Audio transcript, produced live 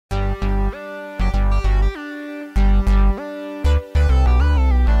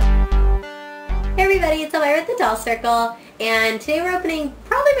at the Doll Circle, and today we're opening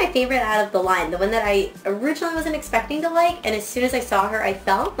probably my favorite out of the line, the one that I originally wasn't expecting to like, and as soon as I saw her I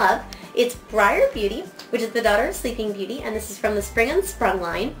fell in love. It's Briar Beauty, which is the daughter of Sleeping Beauty, and this is from the Spring Unsprung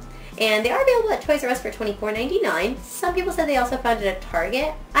line. And they are available at Toys R Us for $24.99. Some people said they also found it at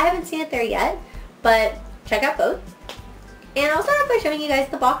Target. I haven't seen it there yet, but check out both. And I'll start off by showing you guys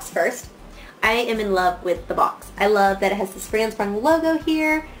the box first. I am in love with the box. I love that it has the Spring Unsprung logo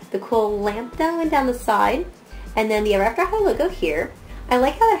here, the cool lamp going down the side, and then the Ever After High logo here. I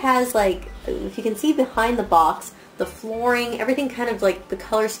like how it has, like, if you can see behind the box, the flooring, everything kind of like the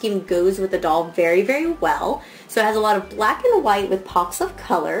color scheme goes with the doll very, very well. So it has a lot of black and white with pops of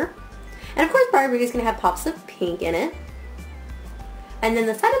color. And of course Briar Beauty is going to have pops of pink in it. And then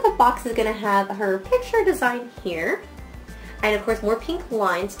the side of the box is going to have her picture design here. And of course more pink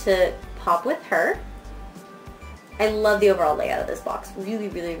lines to pop with her. I love the overall layout of this box. Really,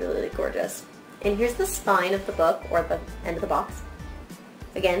 really, really gorgeous. And here's the spine of the book, or the end of the box.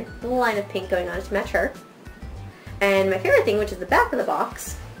 Again, a little line of pink going on to match her. And my favorite thing, which is the back of the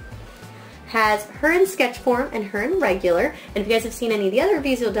box, has her in sketch form and her in regular. And if you guys have seen any of the other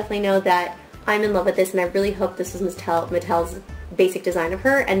reviews, you'll definitely know that I'm in love with this, and I really hope this was Mattel's basic design of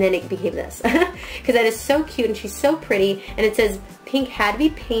her, and then it became this. Because that is so cute, and she's so pretty, and it says pink had to be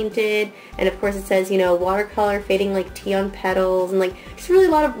painted, and of course it says, you know, watercolor fading like tea on petals, and like, just really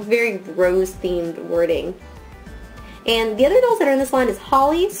a lot of very rose-themed wording. And the other dolls that are in this line is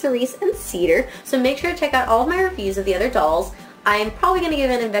Holly, Cerise, and Cedar, so make sure to check out all of my reviews of the other dolls. I'm probably going to give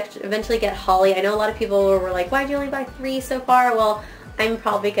in and eventually get Holly. I know a lot of people were like, why did you only buy 3 so far? Well, I'm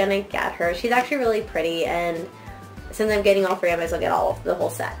probably going to get her. She's actually really pretty, and since I'm getting all 3, I might as well get all of the whole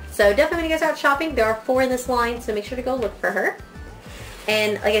set. So definitely when you guys are out shopping, there are 4 in this line, so make sure to go look for her.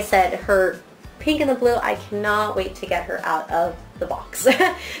 And like I said, her pink and the blue, I cannot wait to get her out of the box.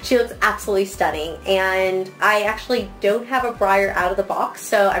 She looks absolutely stunning, and I actually don't have a Briar out of the box,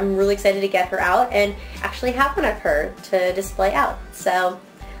 so I'm really excited to get her out and actually have one of her to display out. So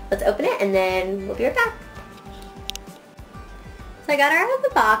let's open it and then we'll be right back. So I got her out of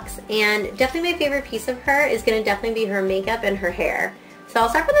the box, and definitely my favorite piece of her is going to definitely be her makeup and her hair. So I'll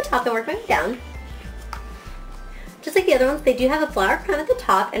start from the top and work my way down. Just like the other ones, they do have a flower crown at the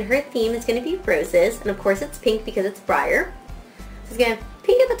top, and her theme is going to be roses, and of course it's pink because it's Briar. So it's going to have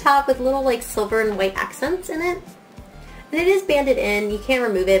pink at the top with little like silver and white accents in it. And it is banded in, you can't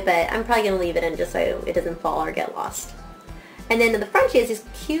remove it, but I'm probably going to leave it in just so it doesn't fall or get lost. And then in the front she has these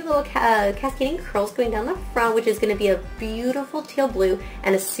cute little cascading curls going down the front, which is going to be a beautiful teal blue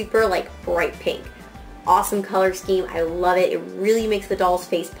and a super like bright pink. Awesome color scheme. I love it. It really makes the doll's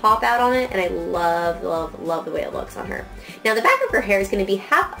face pop out on it, and I love, love, love the way it looks on her. Now the back of her hair is going to be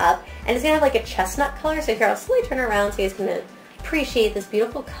half up, and it's going to have like a chestnut color, so here I'll slowly turn her around so you guys can appreciate this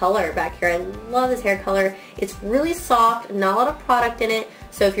beautiful color back here. I love this hair color. It's really soft, not a lot of product in it,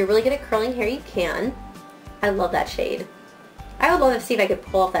 so if you're really good at curling hair, you can. I love that shade. I would love to see if I could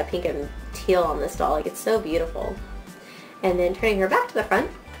pull off that pink and teal on this doll. Like, it's so beautiful. And then turning her back to the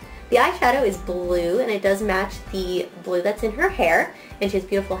front, the eyeshadow is blue, and it does match the blue that's in her hair, and she has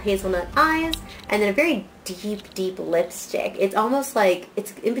beautiful hazelnut eyes, and then a very deep, deep lipstick. It's almost like,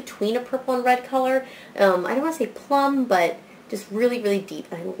 it's in between a purple and red color. I don't want to say plum, but just really, really deep.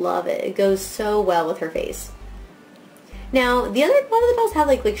 I love it. It goes so well with her face. Now, the other one of the dolls have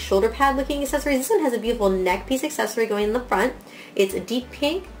like shoulder pad looking accessories. This one has a beautiful neck piece accessory going in the front. It's a deep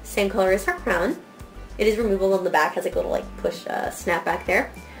pink, same color as her crown. It is removable in the back, has like a little like push snap back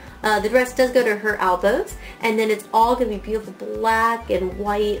there. The dress does go to her elbows, and then it's all going to be beautiful black and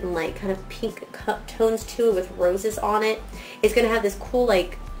white and like kind of pink tones to it with roses on it. It's going to have this cool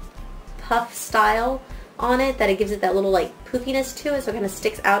like puff style on it that it gives it that little like poofiness to it, so it kind of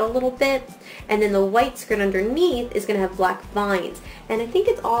sticks out a little bit. And then the white skirt underneath is going to have black vines, and I think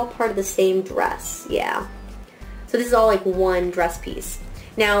it's all part of the same dress. Yeah. So this is all like one dress piece.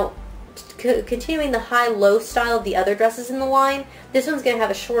 Now, continuing the high-low style of the other dresses in the line, this one's going to have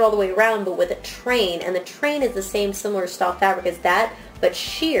a short all the way around but with a train, and the train is the same similar style fabric as that, but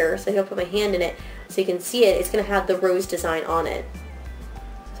sheer, so I'll put my hand in it so you can see it. It's going to have the rose design on it.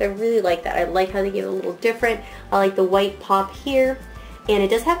 So I really like that. I like how they gave it a little different. I like the white pop here, and it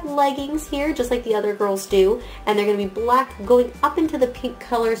does have leggings here just like the other girls do, and they're going to be black going up into the pink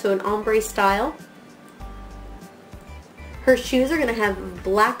color, so an ombre style. Her shoes are going to have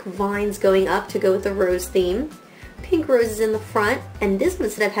black vines going up to go with the rose theme. Pink roses in the front, and this one,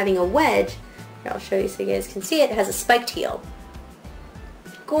 instead of having a wedge, here, I'll show you so you guys can see it, has a spiked heel.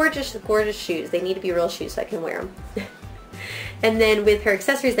 Gorgeous, gorgeous shoes. They need to be real shoes so I can wear them. And then with her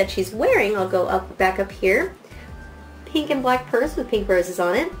accessories that she's wearing, I'll go back up here. Pink and black purse with pink roses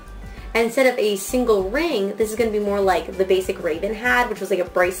on it. And instead of a single ring, this is going to be more like the basic Raven had, which was like a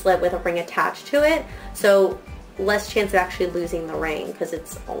bracelet with a ring attached to it. So less chance of actually losing the ring because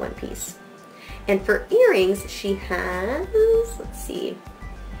it's all one piece. And for earrings, she has, let's see,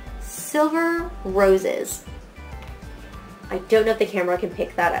 silver roses. I don't know if the camera can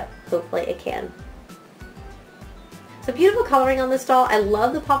pick that up. Hopefully it can. So beautiful coloring on this doll. I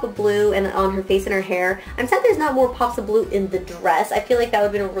love the pop of blue and on her face and her hair. I'm sad there's not more pops of blue in the dress. I feel like that would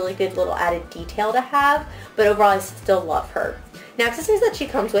have been a really good little added detail to have, but overall I still love her. Now accessories that she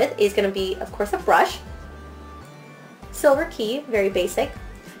comes with is going to be, of course, a brush, silver key, very basic.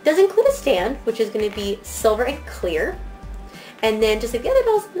 Does include a stand, which is going to be silver and clear. And then just like the other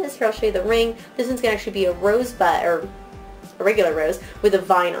dolls in this, here I'll show you the ring. This one's going to actually be a rosebud, or a regular rose, with a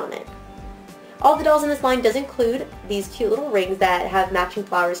vine on it. All the dolls in this line does include these cute little rings that have matching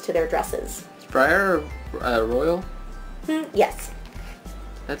flowers to their dresses. Is Briar royal? Yes.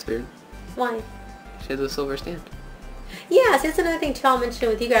 That's weird. Why? She has a silver stand. Yeah, so that's another thing too I'll mention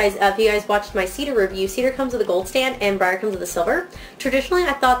with you guys. If you guys watched my Cedar review, Cedar comes with a gold stand and Briar comes with a silver. Traditionally,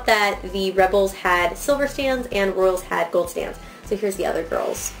 I thought that the Rebels had silver stands and Royals had gold stands. So here's the other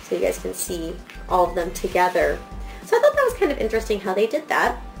girls, so you guys can see all of them together. So I thought that was kind of interesting how they did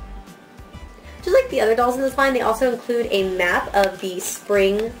that. Just like the other dolls in this line, they also include a map of the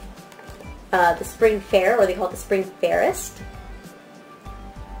spring fair, or they call it the spring fairest.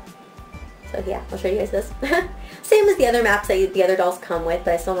 So yeah, I'll show you guys this. Same as the other maps that the other dolls come with,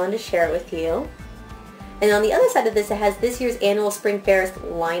 but I still wanted to share it with you. And on the other side of this, it has this year's annual Spring Fairest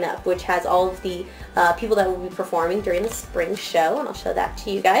lineup, which has all of the people that will be performing during the spring show, and I'll show that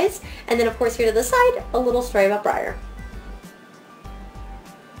to you guys. And then of course here to the side, a little story about Briar.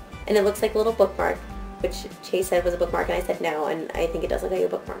 And it looks like a little bookmark, which Chase said was a bookmark, and I said no, and I think it does look like a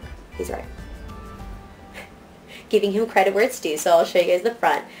bookmark. He's right. Giving him credit where it's due, so I'll show you guys the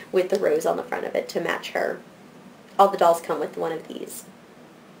front with the rose on the front of it to match her. All the dolls come with one of these.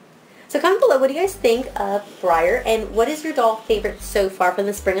 So comment below, what do you guys think of Briar, and what is your doll favorite so far from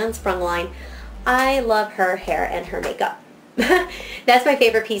the Spring Unsprung line? I love her hair and her makeup. That's my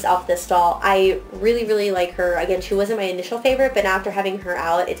favorite piece off this doll. I really, really like her. Again, she wasn't my initial favorite, but after having her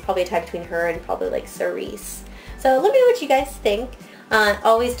out, it's probably a tie between her and probably like Cerise. So let me know what you guys think.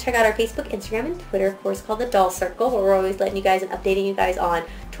 Always check out our Facebook, Instagram, and Twitter, of course, called The Doll Circle, where we're always letting you guys and updating you guys on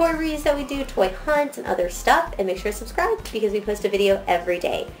toy reviews that we do, toy hunts, and other stuff. And make sure to subscribe because we post a video every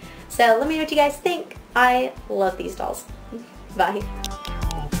day. So let me know what you guys think. I love these dolls. Bye.